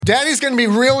Daddy's going to be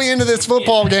really into this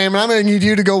football game, and I'm going to need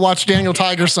you to go watch Daniel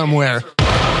Tiger somewhere.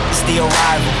 It's the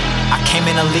arrival. I came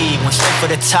in the league, went straight for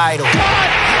the title.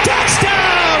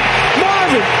 Touchdown!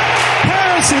 Marvin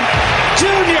Harrison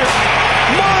Jr.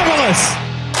 Marvelous.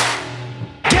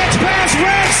 Gets past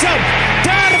Ransom.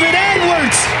 Donovan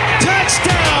Edwards.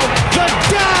 Touchdown. The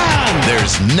Don.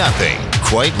 There's nothing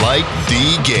quite like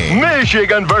the game.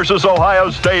 Michigan versus Ohio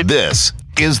State. This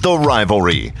is The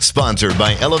Rivalry, sponsored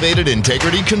by Elevated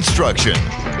Integrity Construction.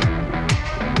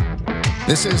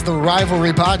 This is the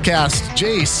Rivalry Podcast.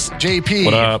 Jace, JP,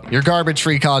 what up? Your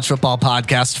garbage-free college football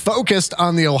podcast focused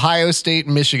on the Ohio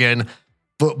State-Michigan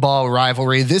football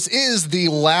rivalry. This is the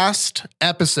last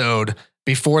episode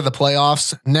before the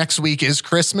playoffs. Next week is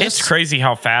Christmas. It's crazy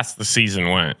how fast the season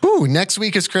went. Ooh, next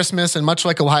week is Christmas, and much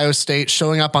like Ohio State,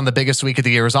 showing up on the biggest week of the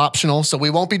year is optional, so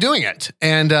we won't be doing it.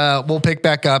 And we'll pick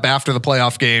back up after the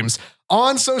playoff games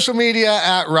on social media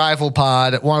at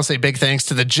RivalPod. I want to say big thanks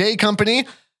to the J Company.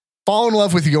 Fall in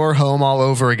love with your home all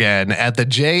over again at the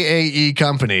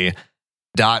JAEcompany.com.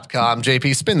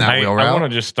 JP, spin that wheel around. I want to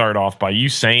just start off by you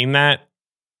saying that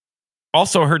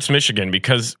also hurts Michigan,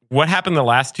 because what happened the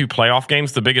last two playoff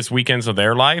games, the biggest weekends of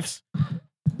their lives?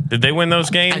 Did they win those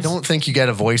games? I don't think you get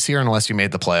a voice here unless you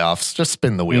made the playoffs. Just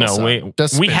spin the wheel. No,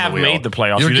 we have made the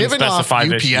playoffs. You're you didn't giving specify off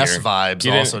this year. UPS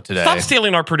vibes also today. Stop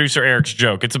stealing our producer Eric's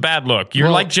joke. It's a bad look. You're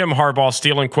like Jim Harbaugh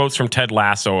stealing quotes from Ted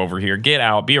Lasso over here. Get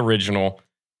out. Be original.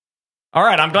 All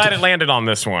right, I'm glad it landed on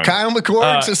this one. Kyle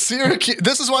McCord to Syracuse.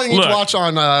 This is why you need to watch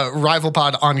on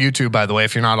RivalPod on YouTube, by the way,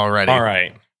 if you're not already. All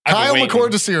right. Kyle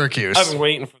McCord to Syracuse. I've been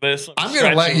waiting for this. I'm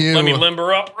going to let you... Let me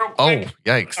limber up real quick. Oh,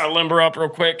 yikes. I'll limber up real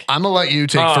quick. I'm going to let you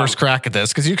take first crack at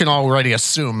this, because you can already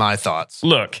assume my thoughts.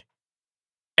 Look,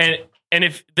 and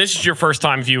if this is your first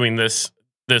time viewing this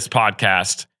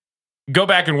podcast, go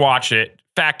back and watch it.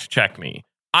 Fact check me.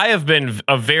 I have been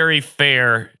a very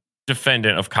fair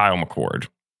defendant of Kyle McCord.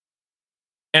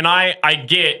 And I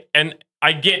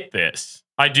get this.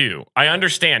 I do. I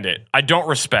understand it. I don't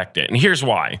respect it. And here's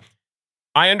why.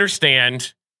 I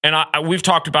understand, and we've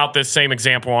talked about this same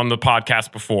example on the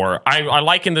podcast before. I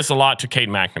liken this a lot to Cade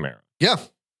McNamara. Yeah.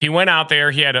 He went out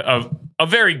there. He had a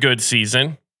very good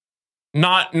season.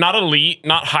 Not elite,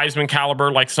 not Heisman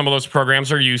caliber like some of those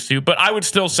programs are used to, but I would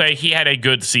still say he had a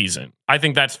good season. I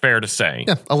think that's fair to say.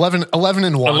 Yeah, 11-1.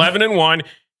 11-1.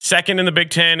 Second in the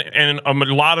Big Ten and a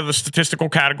lot of the statistical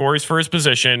categories for his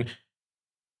position.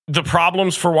 The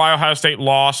problems for why Ohio State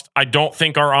lost, I don't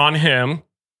think are on him.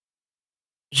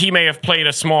 He may have played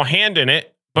a small hand in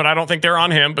it, but I don't think they're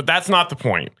on him. But that's not the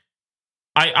point.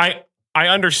 I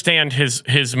understand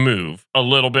his move a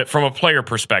little bit from a player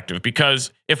perspective, because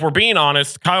if we're being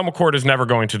honest, Kyle McCord is never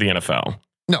going to the NFL.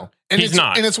 No, and he's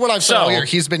not. And it's what I've said all year.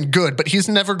 He's been good, but he's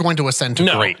never going to ascend to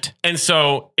great. And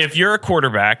so if you're a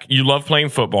quarterback, you love playing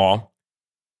football,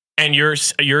 and you're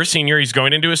a senior, he's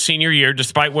going into his senior year,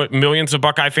 despite what millions of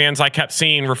Buckeye fans I kept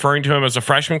seeing referring to him as a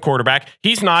freshman quarterback.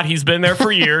 He's not. He's been there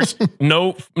for years.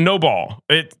 No ball.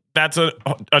 That's a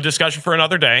discussion for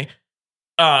another day.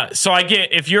 So I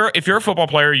get, if you're a football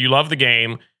player, you love the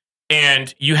game,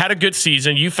 and you had a good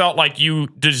season, you felt like you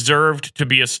deserved to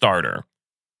be a starter.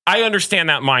 I understand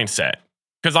that mindset,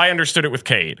 because I understood it with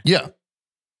Cade. Yeah.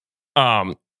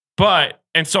 And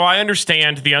so I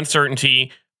understand the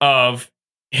uncertainty of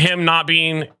him not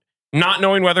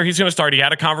knowing whether he's going to start. He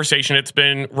had a conversation. It's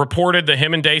been reported that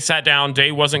him and Day sat down.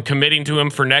 Day wasn't committing to him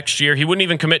for next year. He wouldn't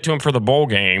even commit to him for the bowl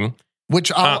game.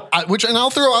 Which I'll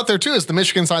throw out there too, is the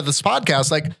Michigan side of this podcast.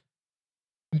 Like,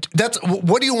 that's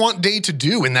what do you want Day to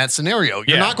do in that scenario?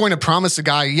 You're not going to promise a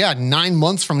guy, 9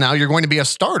 months from now, you're going to be a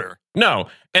starter. No.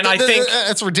 And I think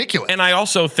that's ridiculous. And I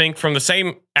also think from the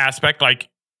same aspect, like,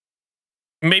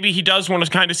 maybe he does want to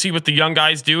kind of see what the young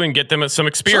guys do and get them some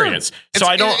experience. Sure.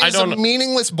 So it's a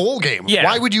meaningless bowl game. Yeah.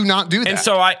 Why would you not do that? And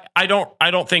so I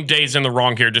don't think Day's in the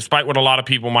wrong here, despite what a lot of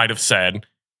people might have said.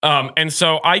 And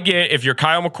so I get, if you're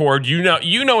Kyle McCord, you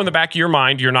know in the back of your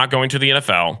mind you're not going to the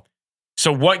NFL.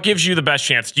 So what gives you the best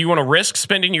chance? Do you want to risk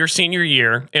spending your senior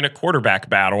year in a quarterback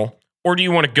battle, or do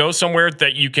you want to go somewhere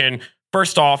that you can,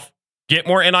 first off, get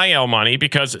more NIL money?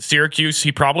 Because at Syracuse,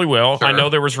 he probably will. Sure. I know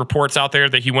there was reports out there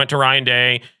that he went to Ryan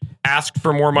Day, asked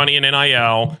for more money in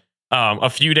NIL a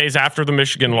few days after the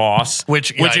Michigan loss,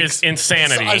 which is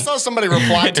insanity. So I saw somebody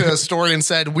reply to a story and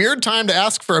said, "Weird time to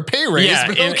ask for a pay raise." Yeah,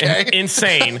 but okay.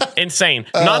 Insane.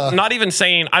 Not even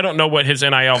saying, I don't know what his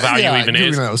NIL value even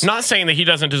is. Knows? Not saying that he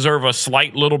doesn't deserve a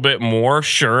slight little bit more.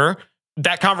 Sure,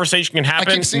 that conversation can happen.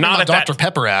 I keep seeing not at Dr.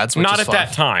 Pepper ads. Which not is at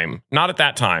that time. Not at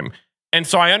that time. And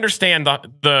so I understand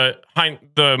the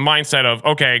mindset of,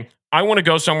 okay, I want to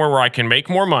go somewhere where I can make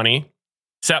more money,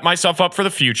 set myself up for the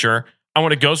future. I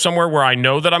want to go somewhere where I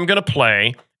know that I'm going to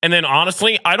play. And then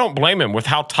honestly, I don't blame him with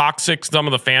how toxic some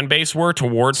of the fan base were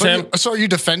towards him. So are you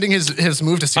defending his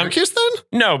move to Syracuse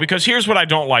then? No, because here's what I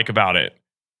don't like about it.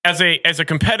 As a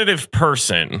competitive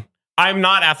person, I'm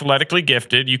not athletically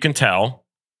gifted. You can tell.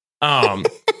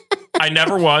 I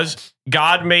never was.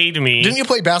 God made me. Didn't you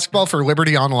play basketball for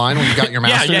Liberty Online when you got your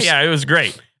master's? Yeah. It was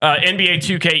great. NBA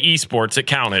 2K esports, it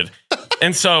counted.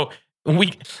 And so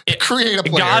create a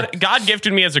player. God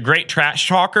gifted me as a great trash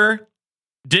talker.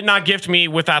 Did not gift me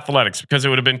with athletics because it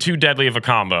would have been too deadly of a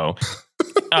combo.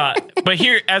 But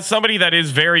here, as somebody that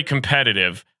is very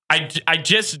competitive, I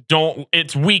just don't.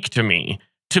 It's weak to me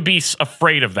to be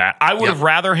afraid of that. I would have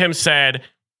rather him said,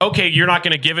 "Okay, you're not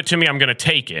going to give it to me. I'm going to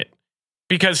take it."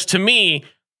 Because to me,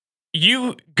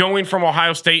 you going from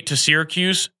Ohio State to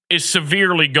Syracuse is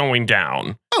severely going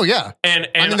down. Oh yeah, and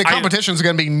I mean the competition is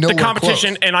going to be nowhere the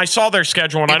competition. close. And I saw their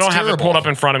schedule, and I don't have it pulled up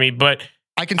in front of me, but.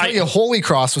 I can tell you Holy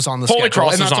Cross was on the Holy schedule,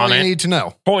 Cross and that's is on all you it. need to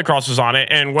know. Holy Cross was on it,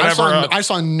 and whatever. I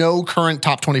saw no current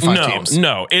top 25 teams.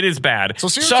 No, it is bad. So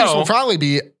Syracuse will probably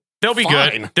be They'll be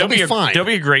fine. good. They'll be fine. They'll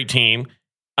be a great team.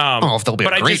 If they'll be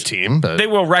a great team, but they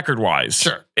will record-wise.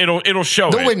 Sure. It'll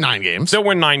show They'll win 9 games. They'll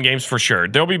win 9 games for sure.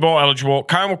 They'll be bowl eligible.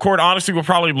 Kyle McCord honestly will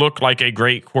probably look like a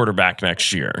great quarterback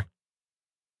next year.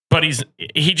 But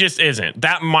he just isn't.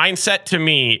 That mindset to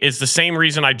me is the same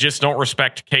reason I just don't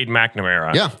respect Cade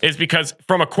McNamara. Yeah. Is because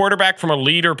from a quarterback, from a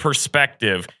leader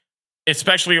perspective,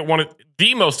 especially at one of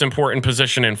the most important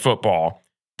position in football,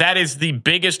 that is the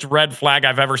biggest red flag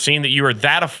I've ever seen, that you are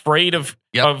that afraid of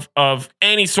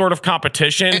any sort of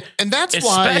competition. And that's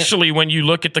especially when you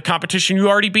look at the competition you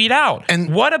already beat out.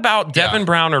 And what about Devin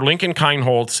Brown or Lincoln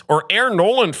Kienholz or Aaron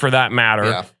Noland for that matter?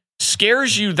 Yeah.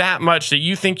 Scares you that much that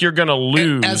you think you're going to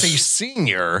lose. As a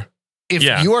senior, if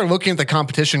you are looking at the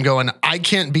competition going, I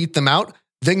can't beat them out,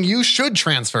 then you should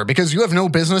transfer because you have no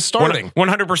business starting.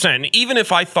 100%. Even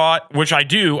if I thought, which I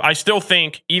do, I still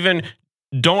think even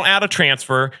don't add a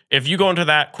transfer. If you go into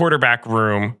that quarterback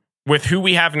room with who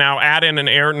we have now, add in an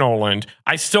Aaron Noland,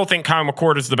 I still think Kyle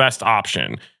McCord is the best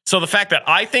option. So the fact that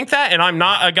I think that, and I'm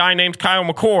not a guy named Kyle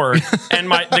McCord,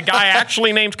 and the guy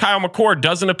actually named Kyle McCord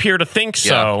doesn't appear to think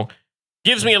so,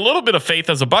 gives me a little bit of faith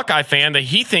as a Buckeye fan that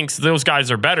he thinks those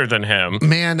guys are better than him.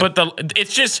 Man, but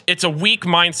it's a weak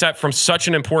mindset from such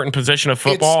an important position of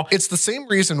football. It's the same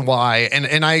reason why,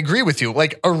 and I agree with you.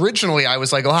 Like originally, I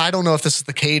was like, I don't know if this is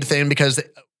the Cade thing because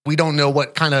we don't know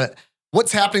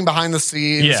what's happening behind the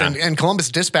scenes. Yeah. And Columbus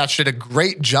Dispatch did a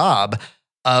great job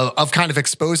of kind of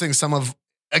exposing some of,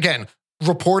 again,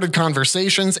 reported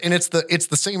conversations. And it's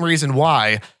the same reason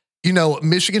why,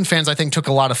 Michigan fans, I think, took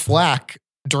a lot of flack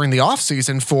during the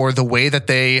offseason for the way that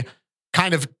they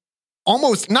kind of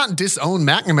almost not disown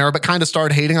McNamara, but kind of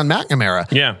started hating on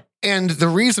McNamara. Yeah. And the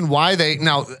reason why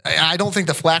I don't think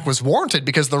the flack was warranted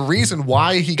because the reason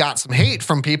why he got some hate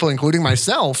from people, including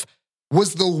myself,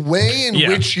 was the way in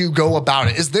which you go about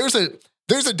it.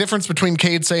 There's a difference between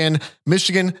Cade saying,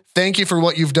 Michigan, thank you for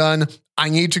what you've done. I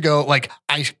need to go.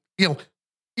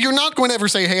 You're not going to ever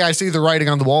say, hey, I see the writing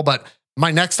on the wall, but my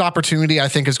next opportunity, I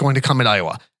think, is going to come at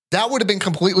Iowa. That would have been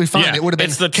completely fine. Yeah, it would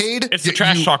have been Cade. It's the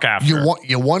trash talk after.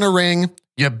 You won a ring.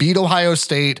 You beat Ohio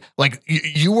State. Like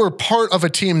you were part of a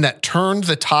team that turned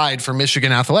the tide for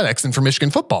Michigan athletics and for Michigan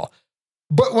football.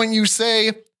 But when you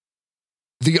say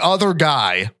the other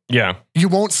guy, you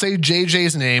won't say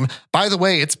JJ's name. By the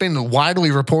way, it's been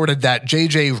widely reported that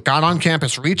JJ got on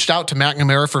campus, reached out to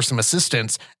McNamara for some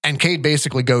assistance, and Cade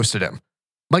basically ghosted him.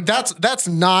 Like that's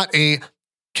not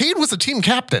Cade was a team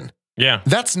captain. Yeah.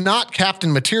 That's not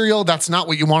captain material. That's not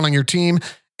what you want on your team.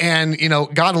 And,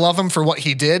 God love him for what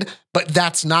he did, but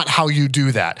that's not how you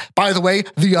do that. By the way,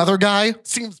 the other guy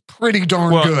seems pretty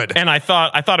darn good. And I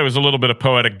thought it was a little bit of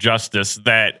poetic justice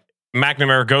that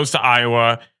McNamara goes to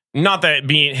Iowa. Not that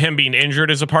him being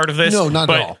injured is a part of this. No, not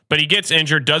at all. But he gets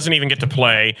injured, doesn't even get to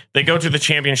play. They go to the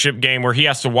championship game where he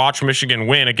has to watch Michigan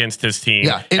win against his team.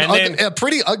 Yeah, then a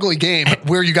pretty ugly game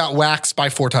where you got waxed by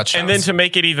 4 touchdowns. And then to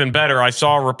make it even better, I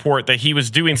saw a report that he was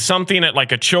doing something at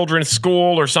like a children's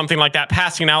school or something like that,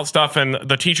 passing out stuff. And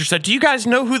the teacher said, "Do you guys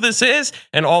know who this is?"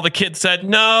 And all the kids said,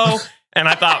 "No." And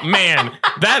I thought, man,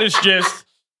 that is just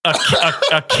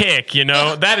a kick,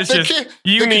 that is just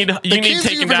you need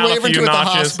taken down a few notches. The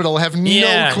hospital have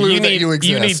no clue that you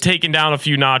exist. You need taken down a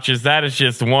few notches. That is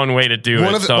just one way to do it.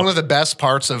 One of the best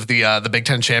parts of the Big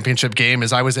Ten championship game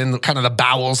is I was in kind of the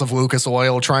bowels of Lucas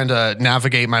Oil trying to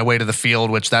navigate my way to the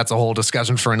field, which that's a whole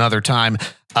discussion for another time.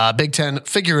 Big Ten,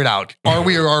 figure it out. Are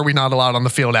we or are we not allowed on the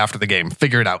field after the game?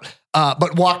 Figure it out.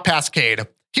 But walk past Cade.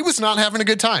 He was not having a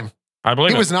good time. I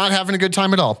believe he was not having a good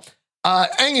time at all.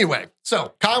 Anyway,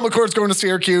 so Kyle McCord's going to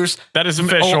Syracuse. That is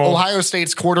official. Ohio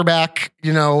State's quarterback,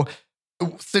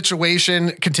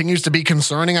 situation continues to be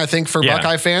concerning, I think, for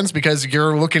Buckeye fans, because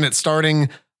you're looking at starting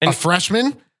a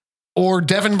freshman or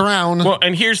Devin Brown. Well,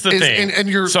 and here's the thing. And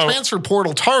your transfer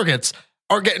portal targets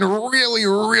are getting really,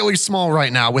 really small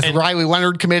right now, with Riley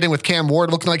Leonard committing, with Cam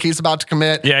Ward looking like he's about to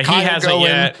commit. Yeah, he hasn't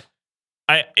yet.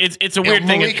 It's a weird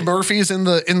thing. Malik Murphy's in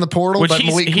the portal, but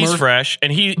he's fresh,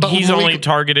 and he's only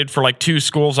targeted for like 2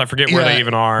 schools. I forget where they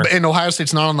even are. And Ohio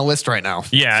State's not on the list right now.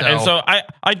 Yeah, and so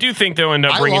I do think they'll end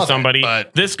up bringing somebody.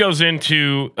 This goes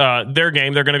into their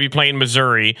game. They're going to be playing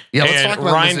Missouri. Yeah, let's talk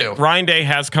about Mizzou. Ryan Day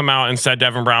has come out and said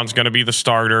Devin Brown's going to be the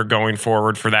starter going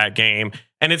forward for that game.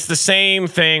 And it's the same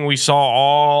thing we saw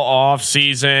all off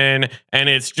season, and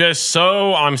it's just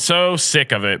I'm so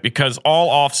sick of it, because all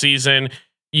off season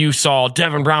you saw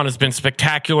Devin Brown has been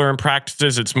spectacular in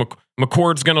practices. It's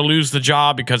McCord's going to lose the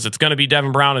job because it's going to be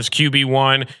Devin Brown as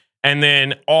QB1. And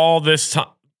then all this time,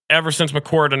 ever since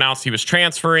McCord announced he was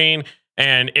transferring,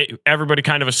 and everybody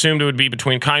kind of assumed it would be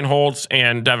between Kienholz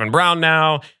and Devin Brown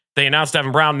now. They announced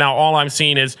Devin Brown. Now all I'm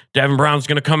seeing is Devin Brown's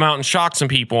going to come out and shock some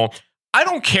people. I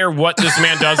don't care what this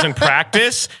man does in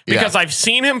practice, because I've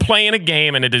seen him play in a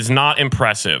game and it is not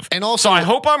impressive. And also, so I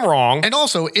hope I'm wrong. And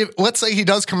also, let's say he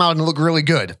does come out and look really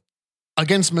good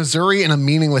against Missouri in a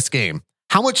meaningless game.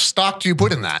 How much stock do you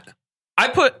put in that? I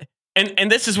put,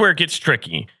 and this is where it gets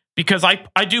tricky, because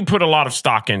I do put a lot of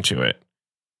stock into it,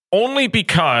 only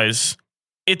because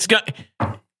it's got,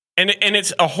 and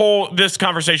it's a whole, this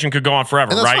conversation could go on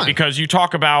forever, right? Fine. Because you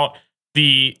talk about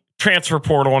the transfer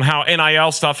portal and how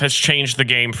NIL stuff has changed the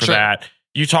game for that.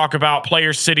 You talk about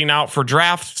players sitting out for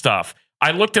draft stuff.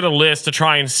 I looked at a list to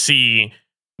try and see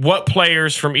what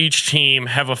players from each team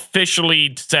have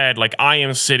officially said, like, I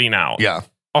am sitting out. Yeah.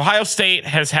 Ohio State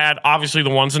has had, obviously, the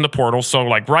ones in the portal. So,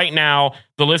 like, right now,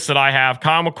 the list that I have,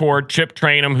 Kyle McCord, Chip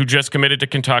Trainum, who just committed to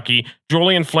Kentucky,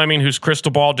 Julian Fleming, who's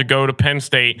crystal ball to go to Penn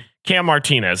State, Cam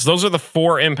Martinez. Those are the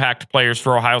 4 impact players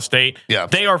for Ohio State. Yeah.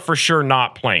 They are for sure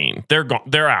not playing.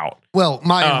 They're out. Well,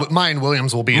 Mayan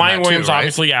Williams will be in that too, Williams right?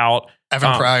 obviously out.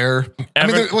 Evan Pryor.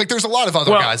 There's a lot of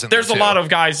other guys in there. There's a lot of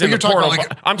guys in the portal.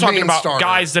 I'm talking about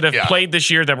guys that have played this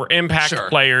year that were impact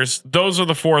players. Those are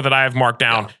the 4 that I have marked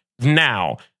down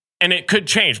now. And it could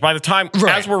change by the time,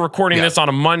 as we're recording this on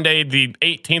a Monday, the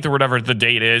 18th or whatever the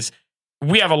date is,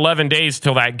 we have 11 days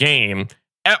till that game.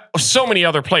 So many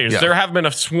other players. There have been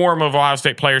a swarm of Ohio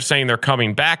State players saying they're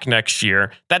coming back next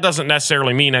year. That doesn't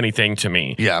necessarily mean anything to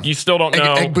me. Yeah. You still don't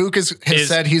know. Egbuka has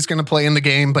said he's going to play in the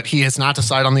game, but he has not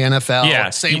decided on the NFL.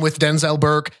 Yeah. Same with Denzel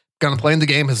Burke. Going to play in the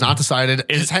game, has not decided.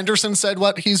 Has Henderson said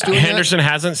what he's doing? Henderson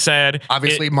hasn't said.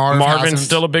 Obviously, Marvin's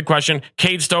still a big question.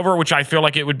 Cade Stover, which I feel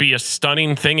like it would be a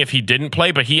stunning thing if he didn't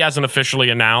play, but he hasn't officially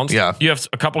announced. Yeah. You have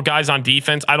a couple guys on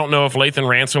defense. I don't know if Lathan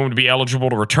Ransom would be eligible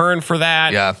to return for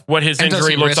that. Yeah. What his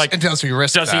injury looks like. And does he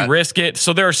risk it?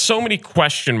 So there are so many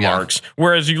question marks.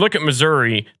 Whereas you look at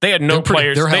Missouri, they had no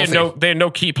players. They had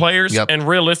no key players. Yep. And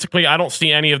realistically, I don't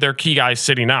see any of their key guys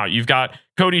sitting out. You've got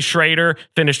Cody Schrader,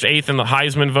 finished 8th in the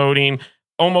Heisman voting.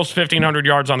 Almost 1,500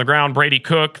 yards on the ground. Brady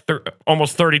Cook,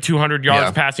 almost 3,200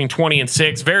 yards passing,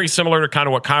 20-6. Very similar to kind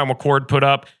of what Kyle McCord put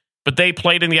up. But they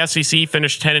played in the SEC,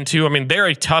 finished 10-2. I mean, they're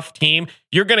a tough team.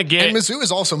 You're going to get... And Mizzou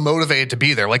is also motivated to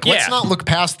be there. Like, let's not look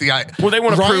past the... Well, they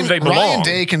want to prove they belong. Ryan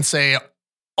Day can say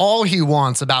all he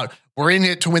wants about, we're in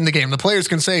it to win the game. The players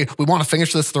can say, we want to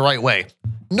finish this the right way.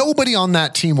 Nobody on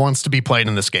that team wants to be playing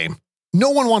in this game.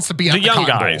 No one wants to be on the young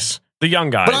guys. The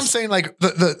young guys. But I'm saying, like,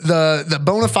 the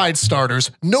bona fide starters,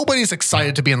 nobody's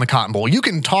excited to be in the Cotton Bowl. You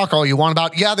can talk all you want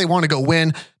about, they want to go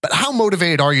win, but how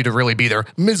motivated are you to really be there?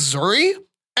 Missouri?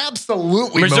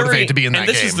 Absolutely motivated to be in that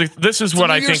game. This is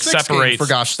what I think separates for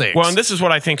Gosh State. Well, and this is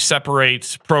what I think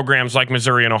separates programs like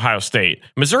Missouri and Ohio State.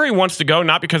 Missouri wants to go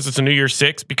not because it's a New Year's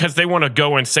Six, because they want to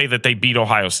go and say that they beat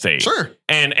Ohio State. Sure,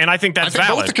 and I think that's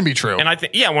valid. Both can be true. And I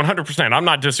think 100%. I'm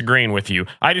not disagreeing with you.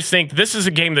 I just think this is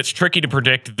a game that's tricky to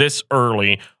predict this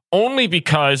early. Only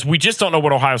because we just don't know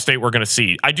what Ohio State we're going to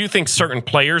see. I do think certain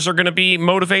players are going to be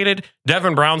motivated.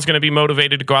 Devin Brown's going to be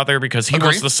motivated to go out there because he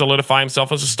wants to solidify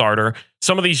himself as a starter.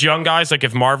 Some of these young guys, like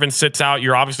if Marvin sits out,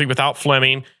 you're obviously without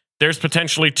Fleming. There's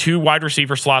potentially 2 wide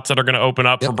receiver slots that are going to open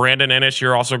up for Brandon Ennis.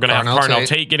 You're also going to have Carnell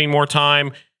Tate getting more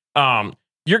time.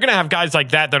 You're going to have guys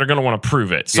like that are going to want to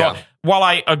prove it. So while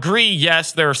I agree,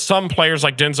 yes, there are some players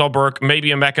like Denzel Burke, maybe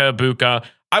Emeka Egbuka.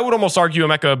 I would almost argue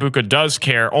Emeka Egbuka does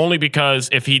care, only because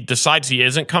if he decides he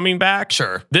isn't coming back,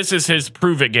 this is his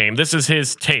prove it game. This is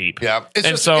his tape. Yeah.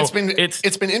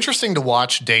 It's been interesting to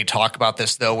watch Day talk about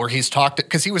this, though, where he's talked,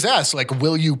 because he was asked, like,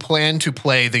 will you plan to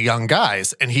play the young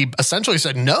guys? And he essentially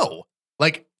said no.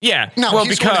 Like, Yeah. Now, well,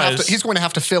 he's because going to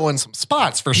have to fill in some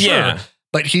spots for sure. Yeah.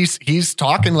 But he's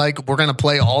talking like we're going to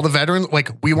play all the veterans.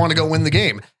 Like we want to go win the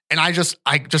game. And I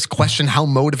just question how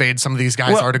motivated some of these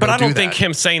guys are to go do that. But I don't think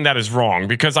him saying that is wrong,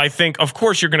 because I think, of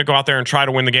course, you're going to go out there and try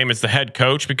to win the game as the head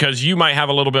coach, because you might have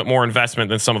a little bit more investment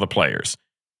than some of the players.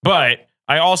 But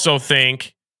I also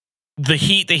think the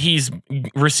heat that he's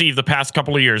received the past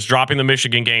couple of years, dropping the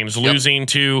Michigan games, he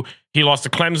lost to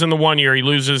Clemson the one year, he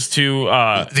loses to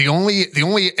the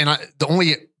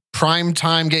only prime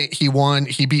time game he won,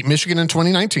 he beat Michigan in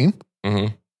 2019,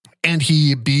 and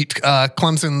he beat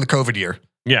Clemson the COVID year.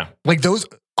 Yeah. Like those,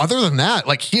 other than that,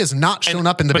 like he has not shown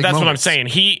up in the big moments. But that's what I'm saying.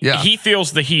 He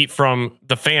feels the heat from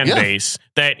the fan base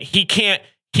that he can't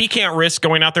risk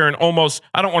going out there and almost,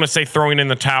 I don't want to say throwing in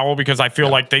the towel, because I feel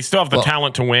like they still have the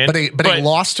talent to win. But a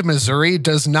loss to Missouri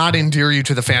does not endear you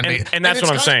to the fan base. And that's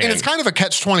what I'm saying. And it's kind of a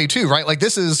catch-22, right? Like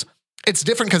it's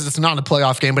different because it's not a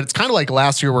playoff game, but it's kind of like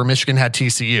last year where Michigan had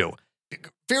TCU.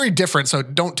 Very different, so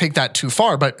don't take that too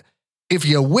far. But if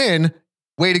you win,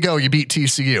 way to go, you beat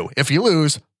TCU. If you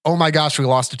lose, oh my gosh, we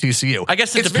lost to TCU. I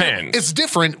guess it depends. It's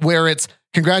different where it's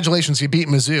congratulations, you beat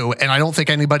Mizzou, and I don't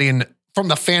think anybody from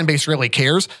the fan base really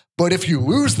cares. But if you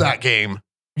lose that game,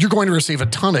 you're going to receive a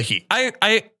ton of heat.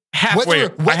 I halfway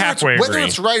agree. Whether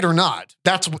it's right or not,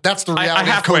 that's the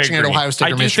reality of coaching at Ohio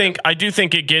State or Michigan. I do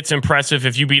think it gets impressive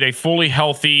if you beat a fully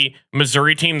healthy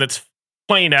Missouri team that's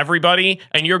playing everybody,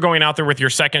 and you're going out there with your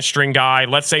second string guy.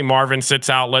 Let's say Marvin sits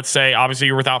out. Let's say obviously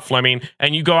you're without Fleming,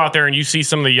 and you go out there and you see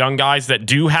some of the young guys that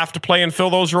do have to play and fill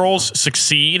those roles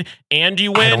succeed, and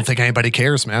you win. I don't think anybody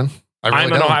cares, man.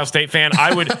 I'm an Ohio State fan.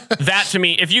 I would, that to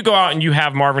me, if you go out and you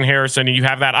have Marvin Harrison and you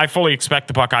have that, I fully expect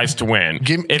the Buckeyes to win.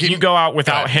 If you go out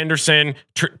without Henderson,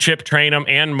 Chip Trainum,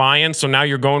 and Mayan, so now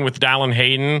you're going with Dallin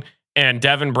Hayden and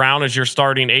Devin Brown as your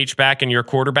starting H-back and your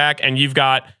quarterback, and you've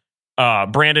got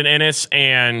Brandon Ennis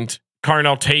and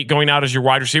Carnell Tate going out as your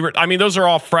wide receiver. I mean, those are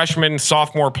all freshman,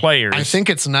 sophomore players. I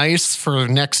think it's nice for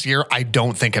next year. I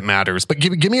don't think it matters. But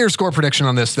give me your score prediction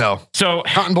on this, though. So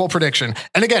Cotton Bowl prediction.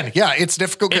 And again, it's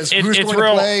difficult because who's going to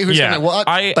play, who's going to what.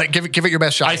 But give it your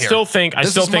best shot. I still think Monday,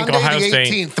 Ohio the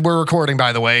 18th, State. We're recording,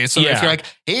 by the way. So if you're like,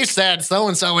 he said so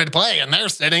and so would play, and they're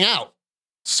sitting out.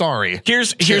 Sorry.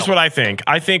 Here's what I think.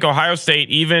 I think Ohio State,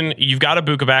 even you've got a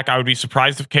Buka back. I would be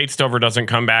surprised if Kate Stover doesn't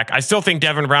come back. I still think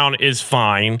Devin Brown is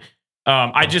fine.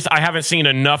 I haven't seen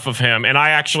enough of him, and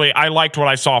I liked what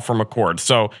I saw from McCord.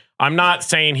 So I'm not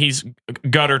saying he's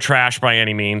gutter trash by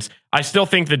any means. I still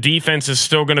think the defense is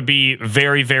still going to be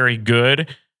very, very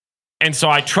good. And so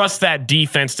I trust that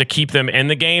defense to keep them in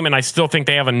the game, and I still think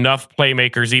they have enough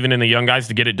playmakers, even in the young guys,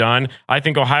 to get it done. I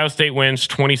think Ohio State wins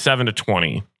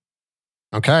 27-20.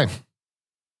 Okay.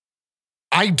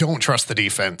 I don't trust the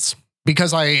defense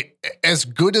because as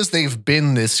good as they've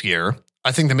been this year,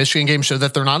 I think the Michigan game showed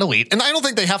that they're not elite. And I don't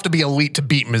think they have to be elite to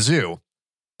beat Mizzou.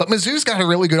 But Mizzou's got a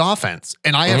really good offense.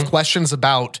 And I have questions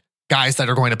about guys that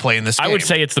are going to play in this game. I would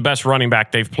say it's the best running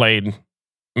back they've played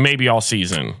maybe all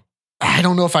season. I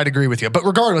don't know if I'd agree with you. But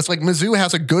regardless, like Mizzou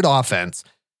has a good offense.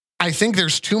 I think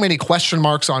there's too many question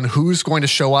marks on who's going to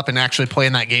show up and actually play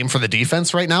in that game for the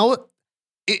defense right now.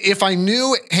 If I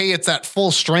knew, hey, it's at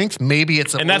full strength, maybe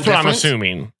it's and that's what I'm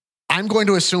assuming. I'm going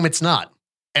to assume it's not.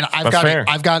 And I've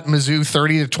got Mizzou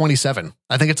 30-27.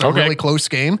 I think it's a really close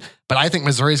game, but I think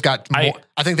Missouri's got more.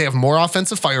 I think they have more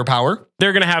offensive firepower.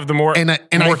 They're going to have the more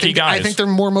key guys. I think they're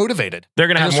more motivated. They're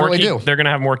going to have more key. They're going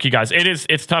to have more key guys.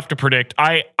 It's tough to predict.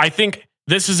 I think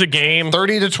this is a game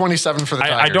 30-27 for the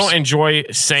Tigers. I don't enjoy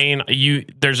saying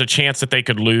there's a chance that they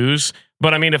could lose,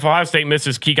 but I mean, if Ohio State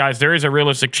misses key guys, there is a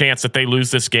realistic chance that they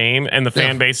lose this game, and the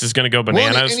fan base is going to go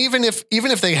bananas. Well, and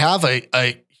even if they have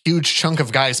a huge chunk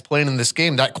of guys playing in this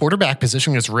game, that quarterback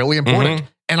position is really important.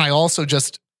 And I also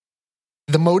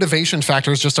the motivation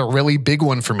factor is just a really big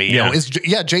one for me. Yeah.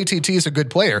 JTT is a good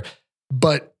player,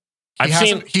 but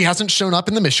he hasn't shown up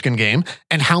in the Michigan game.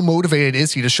 And how motivated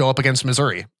is he to show up against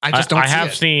Missouri? I just don't. I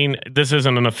have seen, this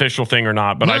isn't an official thing or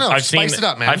not, but I've seen it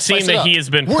up, man. I've seen that he has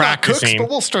been practicing. Not cooks, but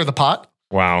we'll stir the pot.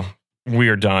 Wow. We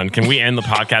are done. Can we end the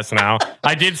podcast now?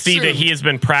 I did see that he has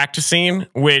been practicing,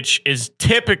 which is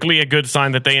typically a good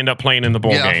sign that they end up playing in the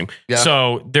bowl game. Yeah.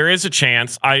 So there is a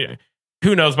chance.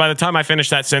 Who knows? By the time I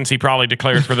finish that sentence, he probably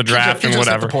declared for the draft and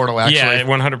whatever. The portal, actually. Yeah,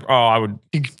 100. Oh, I would.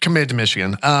 He committed to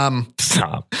Michigan.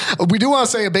 Stop. We do want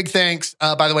to say a big thanks,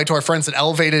 by the way, to our friends at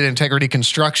Elevated Integrity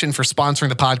Construction for sponsoring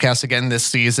the podcast again this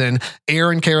season.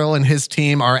 Aaron Carroll and his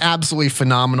team are absolutely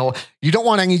phenomenal. You don't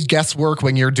want any guesswork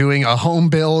when you're doing a home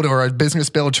build or a business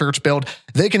build, church build.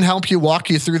 They can help you, walk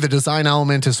you through the design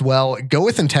element as well. Go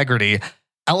with integrity.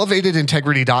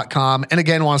 elevatedintegrity.com. And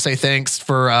again, I want to say thanks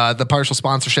for the partial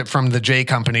sponsorship from the J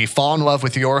Company. Fall in love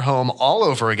with your home all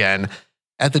over again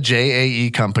at the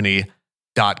JAEcompany.com.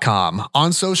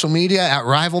 On social media at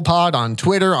RivalPod, on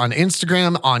Twitter, on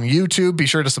Instagram, on YouTube. Be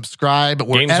sure to subscribe.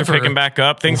 Games are picking back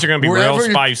up. Things are going to be real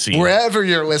spicy. Wherever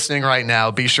you're listening right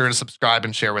now, be sure to subscribe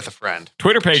and share with a friend.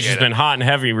 Twitter page has been hot and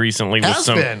heavy recently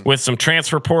with some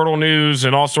transfer portal news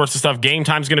and all sorts of stuff. Game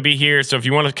Time's going to be here. So if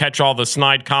you want to catch all the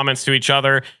snide comments to each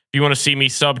other, if you want to see me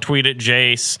subtweet at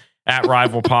Jace at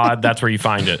RivalPod, that's where you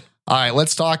find it. All right,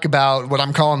 let's talk about what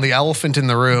I'm calling the elephant in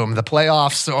the room. The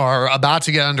playoffs are about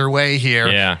to get underway here.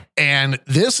 Yeah. And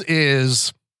this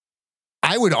is,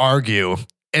 I would argue,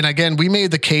 and again, we made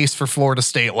the case for Florida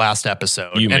State last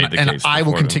episode. And I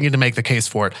will continue to make the case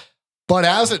for it. But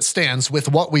as it stands with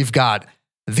what we've got,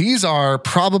 these are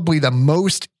probably the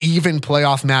most even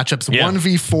playoff matchups,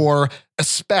 1v4,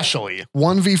 especially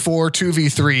 1v4,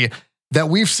 2v3, that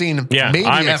we've seen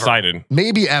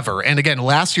maybe ever. And again,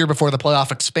 last year before the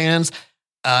playoff expands,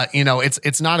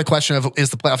 it's not a question of is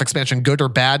the playoff expansion good or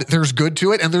bad. There's good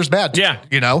to it and there's bad to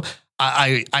it.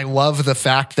 I love the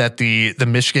fact that the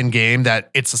Michigan game, that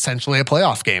it's essentially a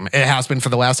playoff game. It has been for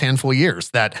the last handful of years,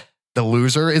 that the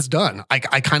loser is done. I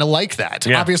kind of like that.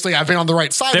 Yeah. Obviously, I've been on the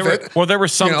right side of it. Well, there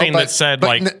was something that said,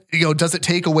 does it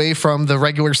take away from the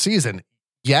regular season?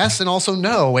 Yes, and also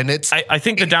no. And I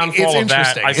think the downfall of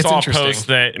that, I saw a post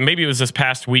that maybe it was this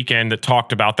past weekend that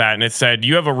talked about that. And it said,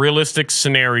 you have a realistic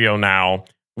scenario now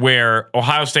where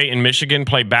Ohio State and Michigan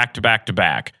play back to back to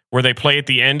back, where they play at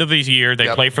the end of the year,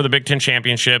 they play for the Big Ten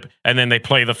championship, and then they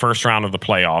play the first round of the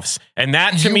playoffs. And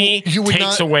that to me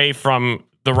takes away from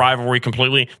the rivalry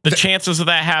completely. The chances of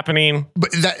that happening. But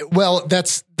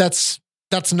that's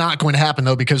not going to happen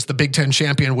though, because the Big Ten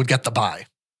champion would get the bye.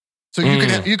 So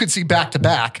you could see back to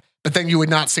back, but then you would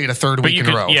not see it a third week in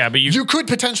a row. Yeah, but you could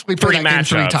potentially play that game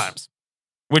 3 times,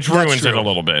 which ruins it a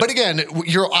little bit. But again,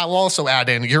 I'll also add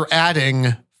in, you're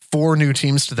adding 4 new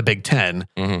teams to the Big Ten.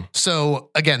 Mm-hmm.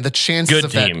 So again, the chances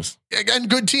of teams and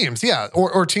good teams,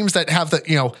 or teams that have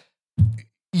the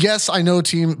Yes, I know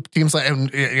teams like,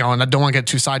 and I don't want to get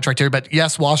too sidetracked here, but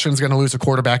yes, Washington's going to lose a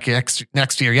quarterback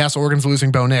next year. Yes, Oregon's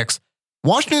losing Bo Nix.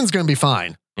 Washington's going to be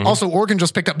fine. Mm-hmm. Also, Oregon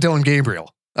just picked up Dylan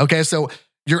Gabriel. Okay, so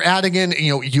you're adding in,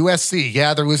 USC.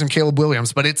 Yeah, they're losing Caleb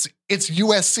Williams, but it's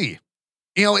USC.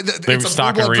 It's a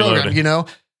blue blood program.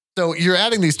 So you're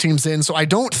adding these teams in. So I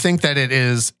don't think that it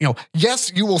is.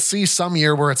 Yes, you will see some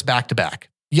year where it's back to back.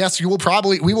 Yes, we will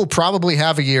probably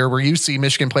have a year where you see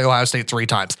Michigan play Ohio State 3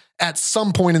 times at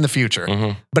some point in the future.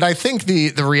 Mm-hmm. But I think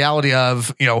the reality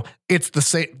of, it's the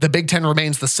same, the Big Ten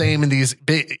remains the same in these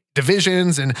big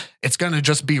divisions, and it's going to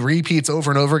just be repeats over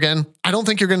and over again. I don't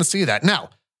think you're going to see that. Now,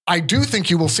 I do think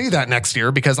you will see that next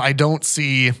year, because I don't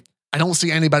see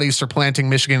anybody supplanting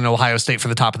Michigan and Ohio State for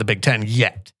the top of the Big Ten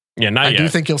yet. Yeah, not yet. I do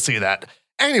think you'll see that.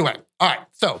 Anyway, all right,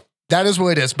 so that is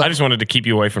what it is. But I just wanted to keep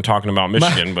you away from talking about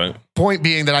Michigan. But point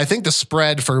being that I think the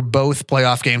spread for both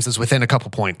playoff games is within a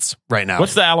couple points right now.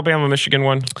 What's the Alabama-Michigan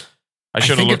one? I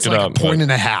should have looked it up. It's like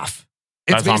 1.5.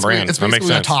 That's on brand. It's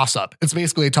basically a toss-up. It's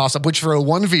basically a toss-up, which for a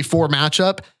 1v4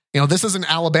 matchup, this isn't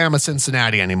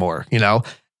Alabama-Cincinnati anymore.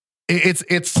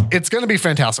 It's going to be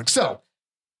fantastic. So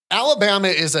Alabama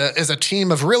is a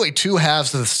team of really 2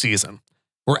 halves of the season,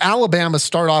 where Alabama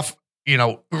start off,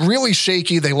 really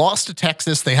shaky. They lost to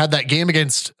Texas. They had that game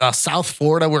against South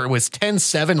Florida where it was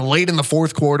 10-7 late in the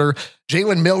 4th quarter.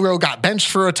 Jalen Milroe got benched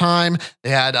for a time. They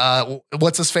had,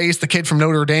 the kid from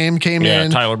Notre Dame came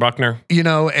in. Tyler Buckner.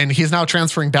 And he's now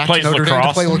transferring back to Notre Dame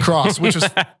to play lacrosse, which is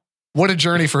what a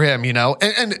journey for him,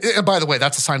 And by the way,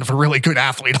 that's a sign of a really good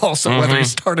athlete also, whether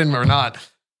he's starting or not.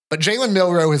 But Jalen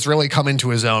Milroe has really come into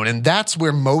his own, and that's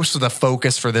where most of the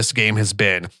focus for this game has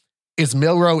been. Is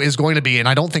Milroe is going to be, and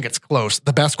I don't think it's close,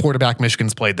 the best quarterback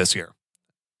Michigan's played this year.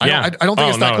 I don't think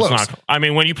it's that close. It's not. I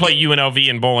mean, when you play UNLV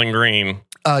in Bowling Green.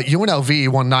 UNLV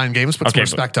won 9 games, put some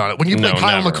respect on it. When you play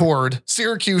Kyle McCord,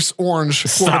 Syracuse Orange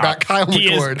quarterback Kyle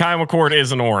McCord. Kyle McCord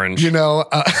is an orange. I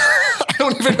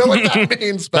don't even know what that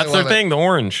means. But that's their thing, the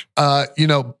orange.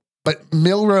 But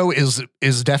Milroe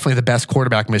is definitely the best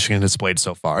quarterback Michigan has played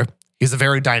so far. He's a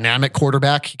very dynamic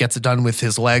quarterback. He gets it done with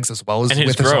his legs as well as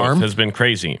with his arm. Has been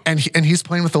crazy, and he's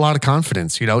playing with a lot of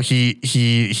confidence. He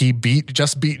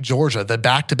just beat Georgia, the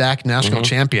back-to-back national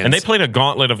champions, and they played a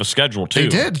gauntlet of a schedule too. They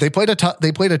did. They played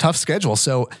a tough schedule.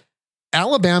 So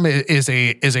Alabama is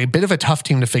a bit of a tough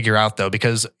team to figure out, though,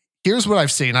 because here's what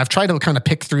I've seen. I've tried to kind of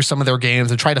pick through some of their games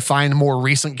and try to find more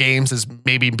recent games as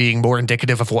maybe being more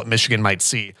indicative of what Michigan might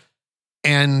see.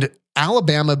 And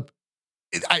Alabama,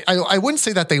 I wouldn't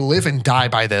say that they live and die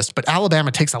by this, but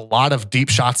Alabama takes a lot of deep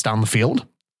shots down the field.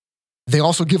 they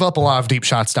also give up a lot of deep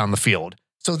shots down the field.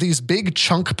 So these big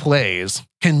chunk plays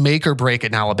can make or break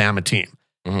an Alabama team.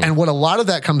 And what a lot of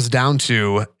that comes down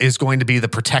to is going to be the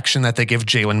protection that they give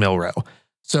Jalen Milroe.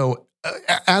 So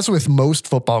as with most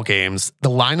football games, the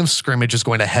line of scrimmage is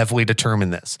going to heavily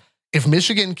determine this. If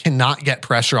Michigan cannot get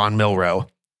pressure on Milroe,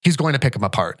 he's going to pick him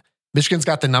apart. Michigan's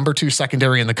got the number 2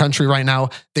 secondary in the country right now.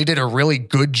 They did a really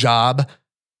good job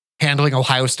handling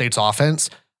Ohio State's offense.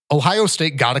 Ohio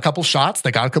State got a couple shots. They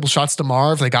got a couple shots to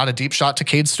Marv. They got a deep shot to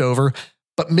Cade Stover.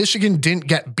 But Michigan didn't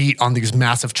get beat on these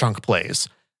massive chunk plays.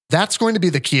 That's going to be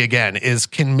the key again, is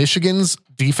can Michigan's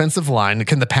defensive line,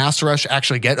 can the pass rush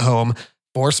actually get home,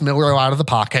 force Milroe out of the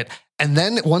pocket? And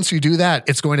then once you do that,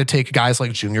 it's going to take guys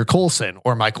like Junior Colson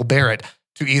or Michael Barrett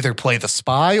to either play the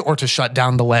spy or to shut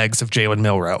down the legs of Jalen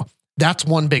Milroe. That's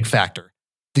one big factor.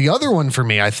 The other one for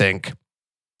me, I think,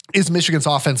 is Michigan's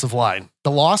offensive line.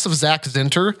 The loss of Zach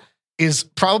Zinter is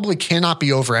probably cannot be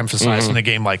overemphasized in a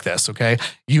game like this, okay?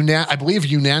 I believe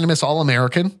unanimous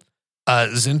All-American.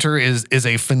 Zinter is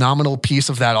a phenomenal piece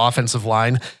of that offensive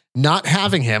line. Not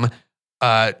having him,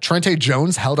 Trente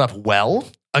Jones held up well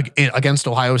against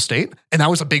Ohio State, and that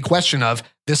was a big question of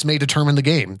this may determine the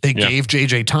game. They gave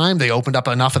JJ time. They opened up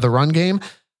enough of the run game.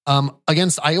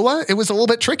 Against Iowa, it was a little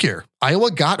bit trickier. Iowa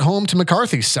got home to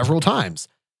McCarthy several times.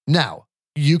 Now,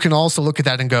 you can also look at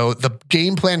that and go, the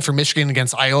game plan for Michigan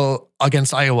against Iowa,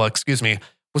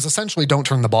 was essentially don't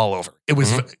turn the ball over. It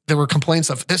was there were complaints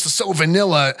of this is so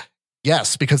vanilla.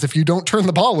 Yes, because if you don't turn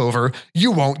the ball over,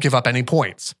 you won't give up any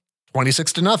points.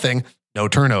 26-0, no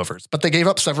turnovers. But they gave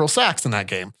up several sacks in that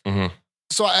game.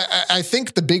 So I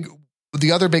think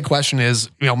the other big question is,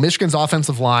 Michigan's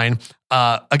offensive line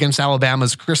against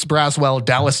Alabama's Chris Braswell,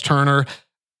 Dallas Turner.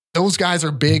 Those guys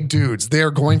are big dudes.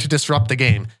 They're going to disrupt the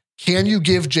game. Can you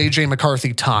give JJ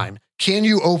McCarthy time? Can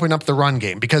you open up the run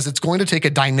game? Because it's going to take a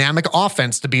dynamic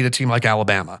offense to beat a team like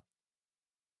Alabama.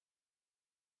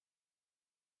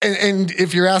 And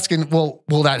if you're asking, well,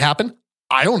 will that happen?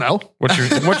 I don't know.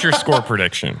 What's your score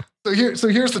prediction? So here's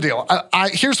the deal.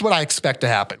 Here's what I expect to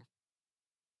happen.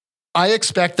 I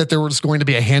expect that there was going to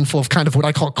be a handful of kind of what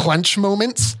I call clench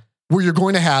moments where you're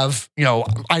going to have,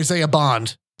 Isaiah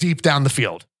Bond deep down the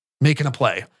field making a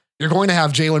play. You're going to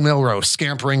have Jalen Milroe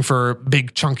scampering for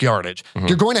big chunk yardage.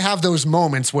 You're going to have those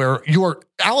moments where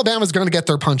Alabama's going to get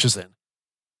their punches in.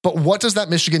 But what does that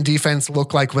Michigan defense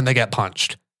look like when they get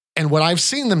punched? And what I've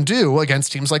seen them do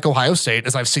against teams like Ohio State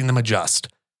is I've seen them adjust.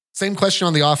 Same question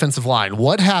on the offensive line.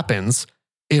 What happens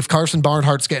if Carson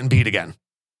Barnhart's getting beat again?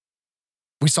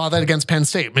 We saw that against Penn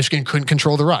State. Michigan couldn't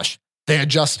control the rush. They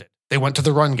adjusted. They went to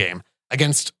the run game.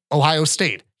 Against Ohio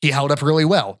State, he held up really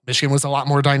well. Michigan was a lot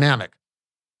more dynamic.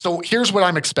 So here's what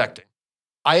I'm expecting.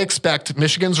 I expect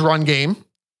Michigan's run game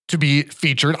to be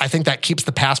featured. I think that keeps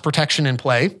the pass protection in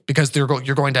play because you're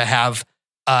going to have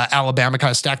Alabama kind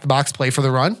of stack the box, play for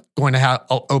the run, going to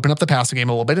open up the passing game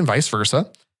a little bit and vice versa.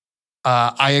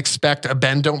 I expect a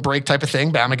bend, don't break type of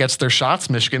thing. Bama gets their shots.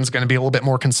 Michigan's going to be a little bit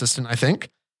more consistent, I think.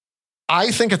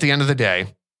 I think at the end of the day,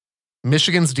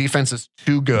 Michigan's defense is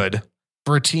too good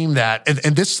for a team that,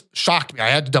 and this shocked me. I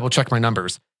had to double check my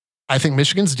numbers. I think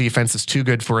Michigan's defense is too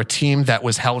good for a team that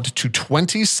was held to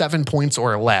 27 points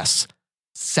or less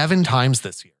 7 times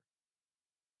this year.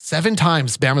 7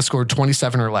 times Bama scored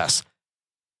 27 or less.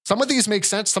 Some of these make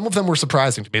sense. Some of them were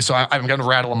surprising to me. So I'm going to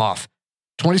rattle them off.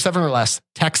 27 or less.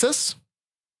 Texas,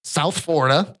 South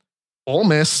Florida, Ole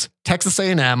Miss, Texas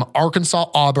A&M, Arkansas,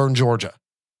 Auburn, Georgia.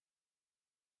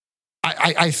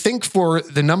 I think for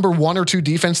the number 1 or 2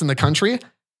 defense in the country,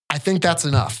 I think that's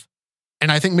enough.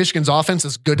 And I think Michigan's offense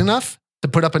is good enough to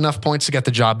put up enough points to get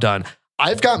the job done.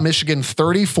 I've got Michigan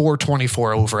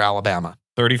 34-24 over Alabama.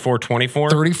 34-24?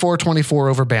 34-24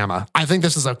 over Bama. I think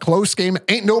this is a close game.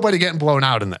 Ain't nobody getting blown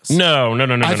out in this. No.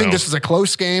 I think this is a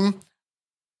close game.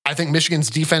 I think Michigan's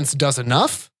defense does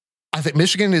enough. I think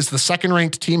Michigan is the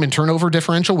second-ranked team in turnover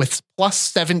differential with plus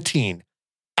 17.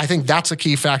 I think that's a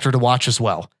key factor to watch as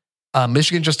well.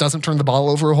 Michigan just doesn't turn the ball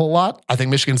over a whole lot. I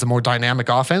think Michigan's a more dynamic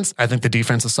offense. I think the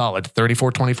defense is solid.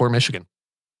 34-24 Michigan.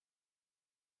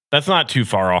 That's not too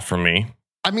far off from me.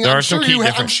 I mean, I'm sure you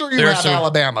have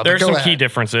Alabama. There's some key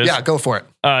differences. Yeah, go for it.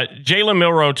 Jalen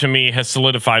Milroe, to me, has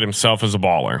solidified himself as a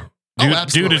baller.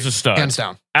 Dude is a stud. Hands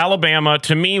down. Alabama,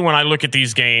 to me, when I look at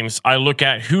these games, I look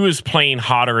at who is playing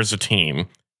hotter as a team.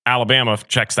 Alabama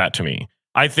checks that to me.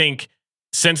 I think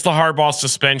since the Harbaugh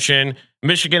suspension,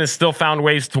 Michigan has still found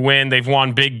ways to win. They've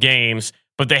won big games,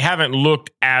 but they haven't looked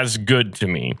as good to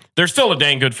me. They're still a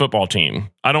dang good football team.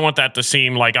 I don't want that to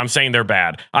seem like I'm saying they're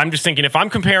bad. I'm just thinking if I'm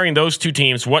comparing those two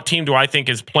teams, what team do I think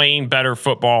is playing better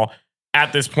football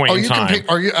at this point in time.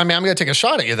 I'm going to take a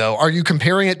shot at you though. Are you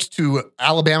comparing it to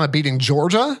Alabama beating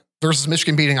Georgia versus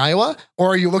Michigan beating Iowa? Or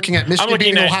are you looking at Michigan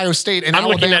beating Ohio State and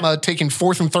Alabama taking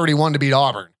 4th and 31 to beat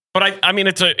Auburn? But I mean,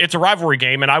 it's a rivalry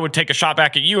game, and I would take a shot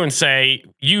back at you and say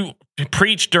you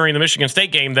preached during the Michigan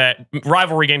State game that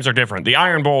rivalry games are different. The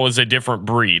Iron Bowl is a different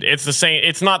breed. It's the same.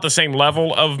 It's not the same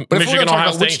level of but Michigan, if we're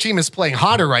Ohio State. Which team is playing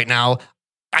hotter right now?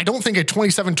 I don't think a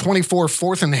 27-24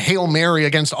 4th and Hail Mary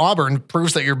against Auburn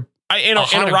proves that you're in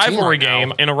a rivalry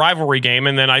game. In a rivalry game,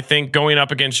 and then I think going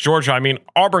up against Georgia. I mean,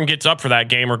 Auburn gets up for that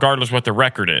game regardless what the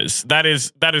record is. That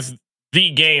is the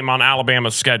game on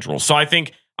Alabama's schedule. So I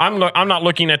think. I'm not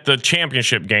looking at the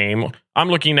championship game. I'm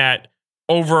looking at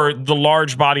over the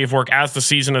large body of work as the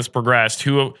season has progressed.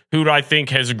 Who do I think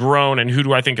has grown and who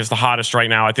do I think is the hottest right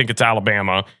now? I think it's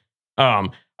Alabama.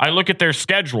 I look at their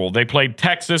schedule. They played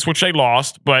Texas, which they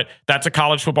lost, but that's a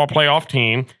college football playoff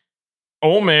team.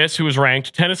 Ole Miss, who was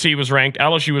ranked, Tennessee was ranked,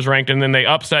 LSU was ranked, and then they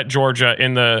upset Georgia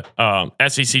in the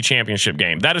SEC championship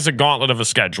game. That is a gauntlet of a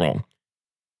schedule.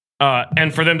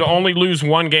 And for them to only lose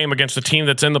one game against a team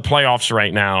that's in the playoffs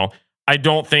right now, I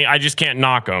just can't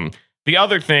knock them. The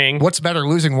other thing, what's better,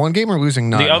 losing one game or losing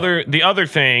none? The other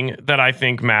thing that I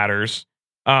think matters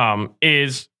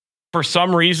is for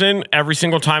some reason, every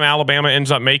single time Alabama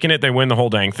ends up making it, they win the whole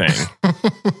dang thing.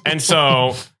 And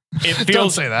so it feels. Don't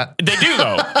say that. They do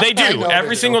though. They do.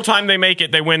 Every single time they make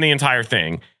it, they win the entire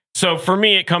thing. So for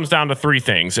me, it comes down to three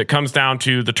things. It comes down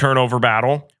to the turnover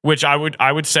battle, which I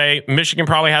would say Michigan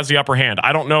probably has the upper hand.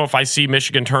 I don't know if I see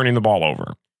Michigan turning the ball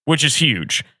over, which is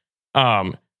huge.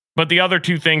 But the other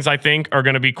two things I think are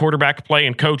going to be quarterback play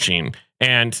and coaching.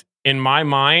 And in my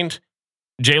mind,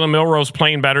 Jalen Milroe's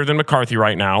playing better than McCarthy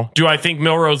right now. Do I think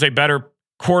Milroe's a better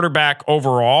quarterback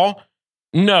overall?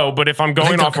 No, but if I'm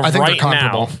going off of right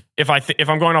now, if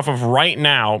I'm going off of right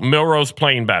now, Milroe's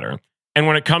playing better. And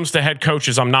when it comes to head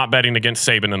coaches, I'm not betting against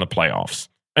Saban in the playoffs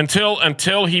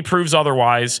until he proves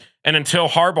otherwise, and until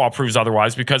Harbaugh proves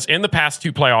otherwise. Because in the past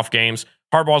two playoff games,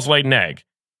 Harbaugh's laid an egg.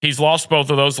 He's lost both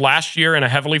of those. Last year in a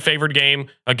heavily favored game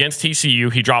against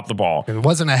TCU, he dropped the ball. It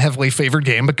wasn't a heavily favored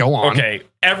game, but go on. Okay,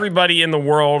 everybody in the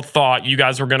world thought you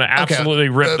guys were going to absolutely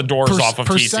rip the doors off of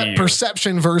TCU.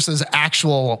 Perception versus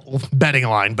actual betting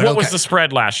line. But what was the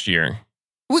spread last year?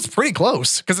 It was pretty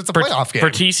close because it's a playoff game. For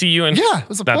TCU and yeah, it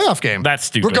was a playoff game. That's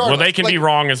stupid. Regardless, well, they can be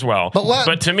wrong as well.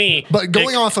 But to me,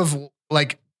 going off of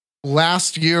like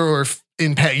last year or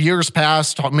in years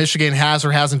past, Michigan has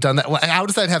or hasn't done that. How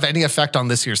does that have any effect on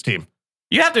this year's team?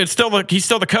 You have to. He's still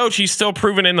the coach. He's still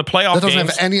proven in the playoff. That doesn't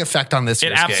have any effect on this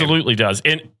year's game. It absolutely does.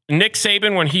 And Nick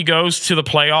Saban, when he goes to the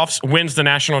playoffs, wins the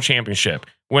national championship.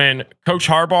 When Coach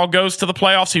Harbaugh goes to the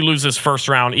playoffs, he loses first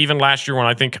round. Even last year, when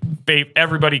I think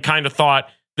everybody kind of thought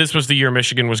this was the year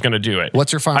Michigan was going to do it.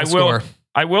 What's your final score?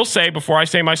 I will say, before I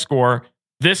say my score,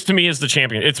 this to me is the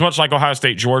champion. It's much like Ohio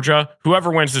State, Georgia.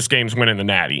 Whoever wins this game is winning the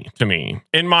Natty, to me.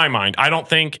 In my mind, I don't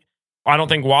think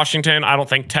Washington, I don't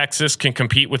think Texas can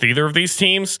compete with either of these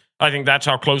teams. I think that's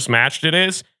how close matched it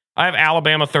is. I have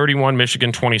Alabama 31,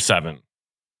 Michigan 27.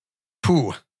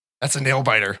 Pooh, that's a nail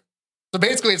biter. So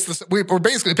basically, we're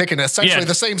basically picking essentially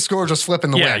the same score, just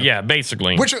flipping the win. Yeah,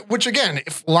 basically. Which again,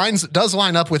 if does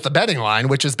line up with the betting line,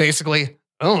 which is basically,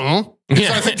 I don't know.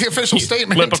 Yeah. I think the official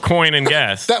statement. Flip a coin and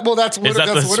guess. That's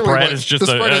the spread is just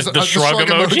the shrug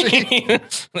emoji.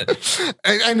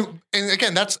 and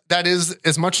again, that is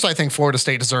as much as I think Florida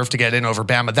State deserved to get in over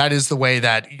Bama. That is the way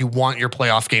that you want your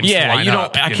playoff games to line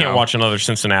up. I can't watch another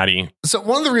Cincinnati. So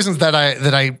one of the reasons that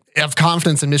I have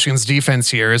confidence in Michigan's defense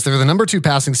here is they're the number 2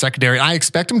 passing secondary. I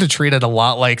expect them to treat it a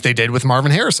lot like they did with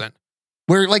Marvin Harrison,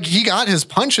 where like he got his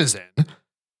punches in.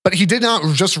 But he did not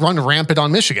just run rampant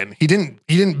on Michigan. He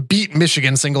didn't beat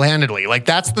Michigan single-handedly. Like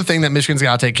that's the thing that Michigan's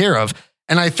got to take care of.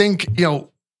 And I think,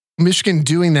 Michigan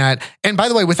doing that. And by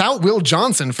the way, without Will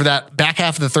Johnson for that back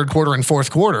half of the third quarter and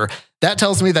fourth quarter, that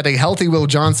tells me that a healthy Will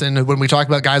Johnson, when we talk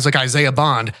about guys like Isaiah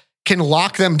Bond, can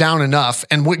lock them down enough.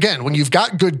 And again, when you've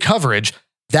got good coverage,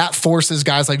 that forces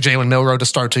guys like Jalen Milroe to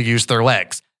start to use their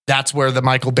legs. That's where the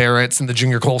Michael Barretts and the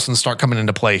Junior Colsons start coming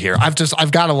into play here.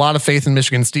 I've got a lot of faith in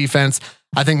Michigan's defense.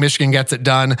 I think Michigan gets it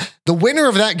done. The winner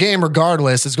of that game,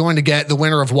 regardless, is going to get the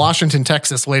winner of Washington,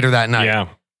 Texas later that night. Yeah.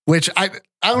 Which I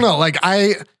don't know. Like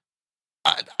I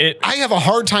have a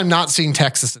hard time not seeing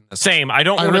Texas in this. Same. I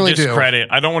don't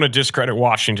want to discredit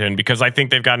Washington because I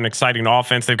think they've got an exciting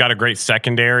offense. They've got a great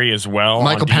secondary as well.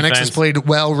 Michael Penix has played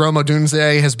well. Rome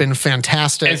Odunze has been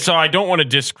fantastic. And so I don't want to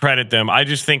discredit them. I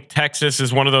just think Texas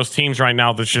is one of those teams right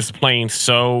now that's just playing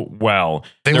so well.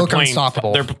 They look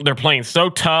unstoppable. They're playing so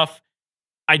tough.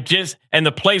 and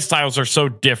the play styles are so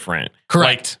different.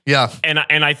 Correct. Yeah. And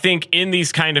I think in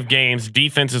these kind of games,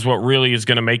 defense is what really is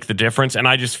going to make the difference. And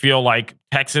I just feel like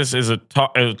Texas is a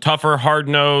tougher, hard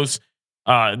nose.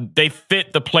 They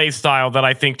fit the play style that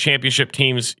I think championship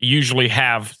teams usually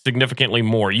have significantly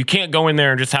more. You can't go in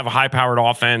there and just have a high-powered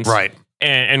offense, right,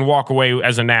 and walk away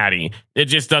as a natty. It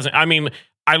just doesn't. I mean,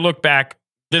 I look back.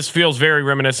 This feels very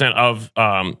reminiscent of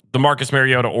the Marcus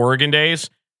Mariota Oregon days,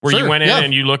 where you went in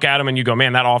and you look at them and you go,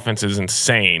 man, that offense is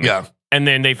insane. Yeah. And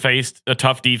then they faced a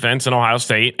tough defense in Ohio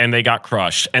State and they got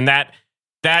crushed. And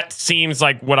that seems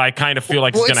like what I kind of feel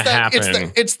like is going to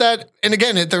happen. It's that, and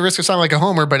again, at the risk of sounding like a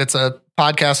homer, but it's a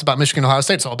podcast about Michigan, Ohio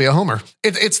State, so I'll be a homer.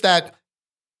 It's that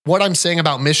what I'm saying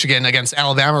about Michigan against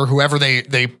Alabama or whoever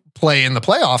they play in the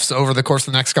playoffs over the course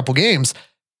of the next couple games.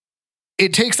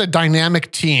 It takes a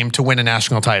dynamic team to win a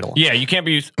national title. Yeah, you can't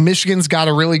be. Michigan's got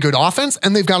a really good offense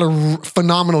and they've got a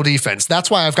phenomenal defense.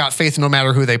 That's why I've got faith no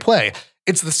matter who they play.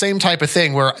 It's the same type of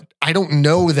thing where I don't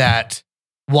know that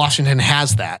Washington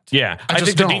has that. Yeah, I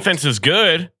think the defense is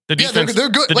good. The defense, they're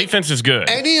good. The defense is good.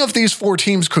 Any of these four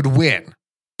teams could win,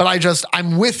 but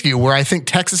I'm with you where I think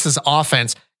Texas's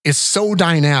offense is so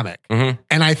dynamic. Mm-hmm.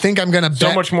 And I think I'm going to bet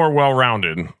so much more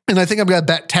well-rounded. And I think I'm going to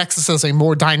bet Texas as a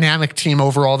more dynamic team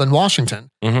overall than Washington.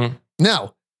 Mm-hmm.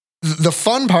 Now, the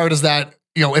fun part is that,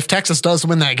 if Texas does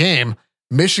win that game,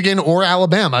 Michigan or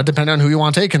Alabama, depending on who you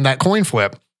want to take in that coin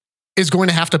flip, is going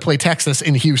to have to play Texas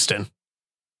in Houston.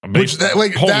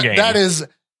 That is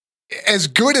as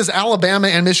good as Alabama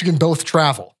and Michigan both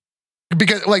travel.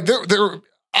 Because they're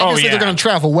obviously they're going to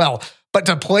travel well, but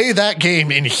to play that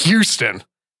game in Houston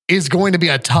is going to be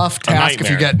a tough task if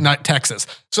you get Texas.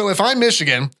 So if I'm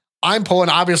Michigan, I'm pulling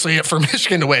obviously for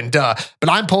Michigan to win, but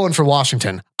I'm pulling for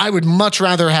Washington. I would much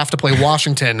rather have to play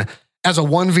Washington as a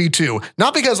 1v2,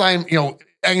 not because I'm,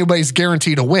 anybody's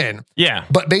guaranteed to win. Yeah.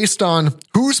 But based on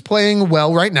who's playing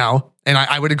well right now, and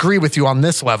I would agree with you on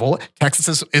this level,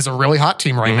 Texas is a really hot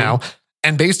team right now.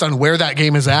 And based on where that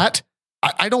game is at,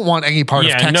 I don't want any part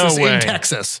of Texas in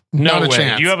Texas. Not a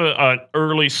chance. Do you have an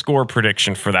early score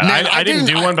prediction for that? Man, I didn't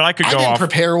do one, but I could go off. I didn't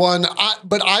prepare one,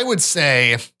 but I would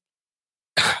say,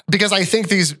 because I think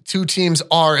these two teams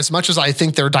are, as much as I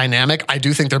think they're dynamic, I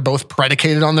do think they're both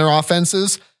predicated on their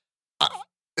offenses.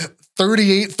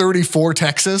 38-34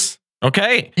 Texas.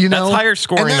 Okay. That's higher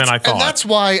scoring than I thought.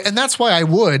 And that's why I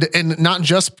would, and not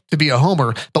just to be a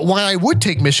homer, but why I would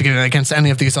take Michigan against any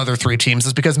of these other three teams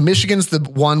is because Michigan's the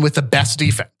one with the best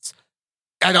defense.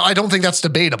 I don't think that's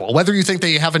debatable. Whether you think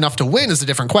they have enough to win is a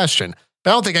different question. But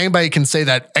I don't think anybody can say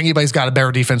that anybody's got a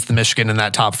better defense than Michigan in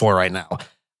that top four right now.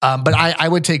 But I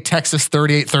would take Texas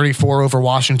 38-34 over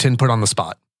Washington put on the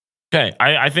spot. Okay.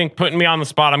 I think putting me on the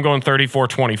spot, I'm going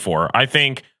 34-24. I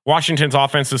think Washington's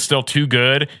offense is still too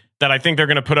good that I think they're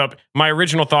going to put up. My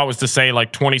original thought was to say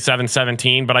like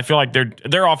 27-17, but I feel like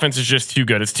their offense is just too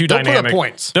good. It's too dynamic.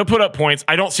 They'll put up points.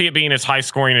 I don't see it being as high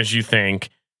scoring as you think.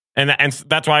 And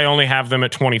that's why I only have them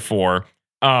at 24.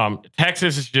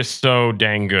 Texas is just so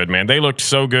dang good, man. They looked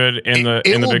so good in the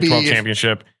Big 12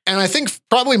 championship. And I think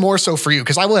probably more so for you,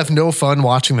 because I will have no fun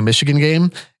watching the Michigan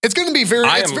game. It's going to be very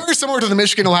similar to the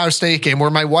Michigan-Ohio State game,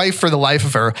 where my wife, for the life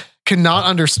of her, cannot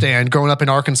understand, growing up an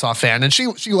Arkansas fan, and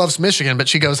she loves Michigan, but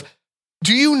she goes,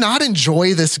 do you not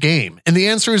enjoy this game? And the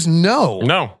answer is no.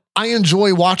 No. I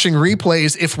enjoy watching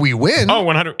replays if we win. Oh,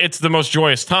 100. It's the most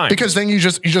joyous time. Because then you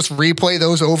just replay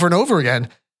those over and over again.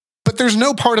 But there's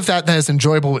no part of that is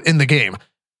enjoyable in the game.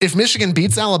 If Michigan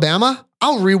beats Alabama,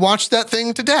 I'll rewatch that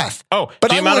thing to death. Oh, but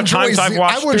the amount of times I've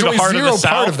watched through the heart of the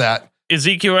South, part of that.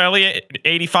 Ezekiel Elliott,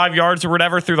 85 yards or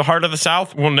whatever through the heart of the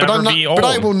South will never be old. But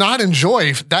I will not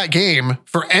enjoy that game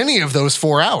for any of those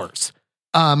 4 hours.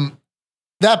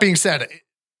 That being said,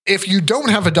 if you don't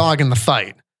have a dog in the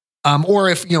fight, or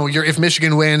if if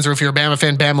Michigan wins, or if you're a Bama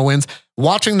fan, Bama wins,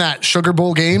 watching that Sugar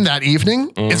Bowl game that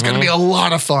evening is going to be a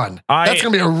lot of fun. That's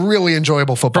going to be a really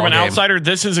enjoyable football game. From an outsider,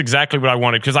 this is exactly what I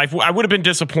wanted, because I would have been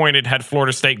disappointed had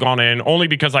Florida State gone in, only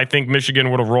because I think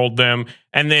Michigan would have rolled them.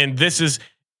 And then this is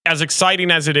as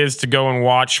exciting as it is to go and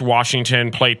watch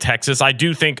Washington play Texas. I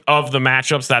do think of the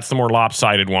matchups, that's the more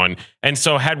lopsided one. And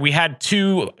so had we had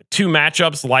two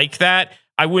matchups like that,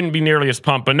 I wouldn't be nearly as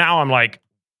pumped. But now I'm like,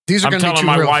 I'm telling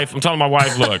my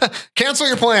wife, look, cancel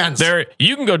your plans.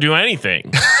 You can go do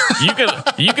anything.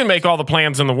 You can make all the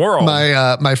plans in the world. My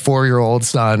 4-year-old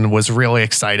son was really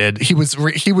excited. He was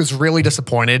really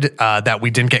disappointed that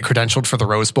we didn't get credentialed for the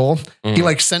Rose Bowl.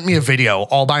 He sent me a video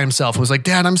all by himself. It was like,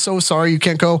 Dad, I'm so sorry you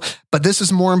can't go, but this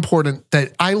is more important,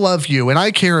 that I love you and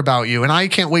I care about you and I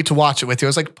can't wait to watch it with you. I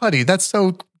was like, buddy, that's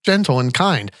so gentle and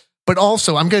kind, but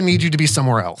also I'm going to need you to be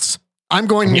somewhere else. I'm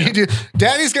going to need you.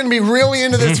 Daddy's going to be really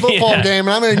into this football game,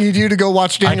 and I'm going to need you to go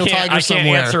watch Daniel Tiger somewhere. I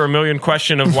can't answer a million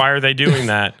question of why are they doing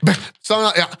that. So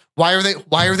why are they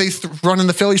running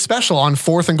the Philly special on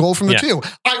 4th and goal from the 2?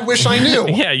 I wish I knew.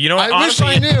 Yeah, you know what? I wish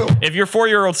I knew. If your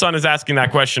 4-year-old son is asking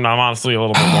that question, I'm honestly a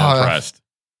little bit more impressed.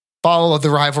 Follow the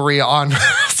rivalry on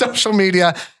social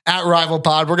media at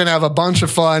RivalPod. We're going to have a bunch of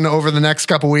fun over the next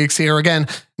couple weeks here. Again,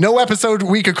 no episode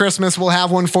week of Christmas. We'll have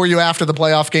one for you after the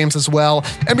playoff games as well.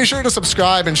 And be sure to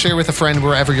subscribe and share with a friend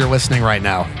wherever you're listening right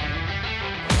now.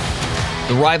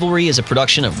 The Rivalry is a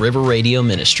production of River Radio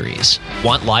Ministries.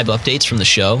 Want live updates from the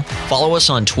show? Follow us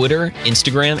on Twitter,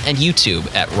 Instagram, and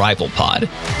YouTube at RivalPod.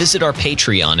 Visit our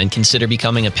Patreon and consider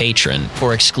becoming a patron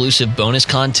for exclusive bonus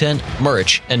content,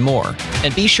 merch, and more.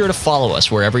 And be sure to follow us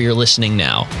wherever you're listening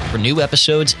now for new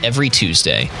episodes every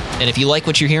Tuesday. And if you like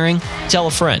what you're hearing, tell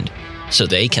a friend so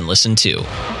they can listen too.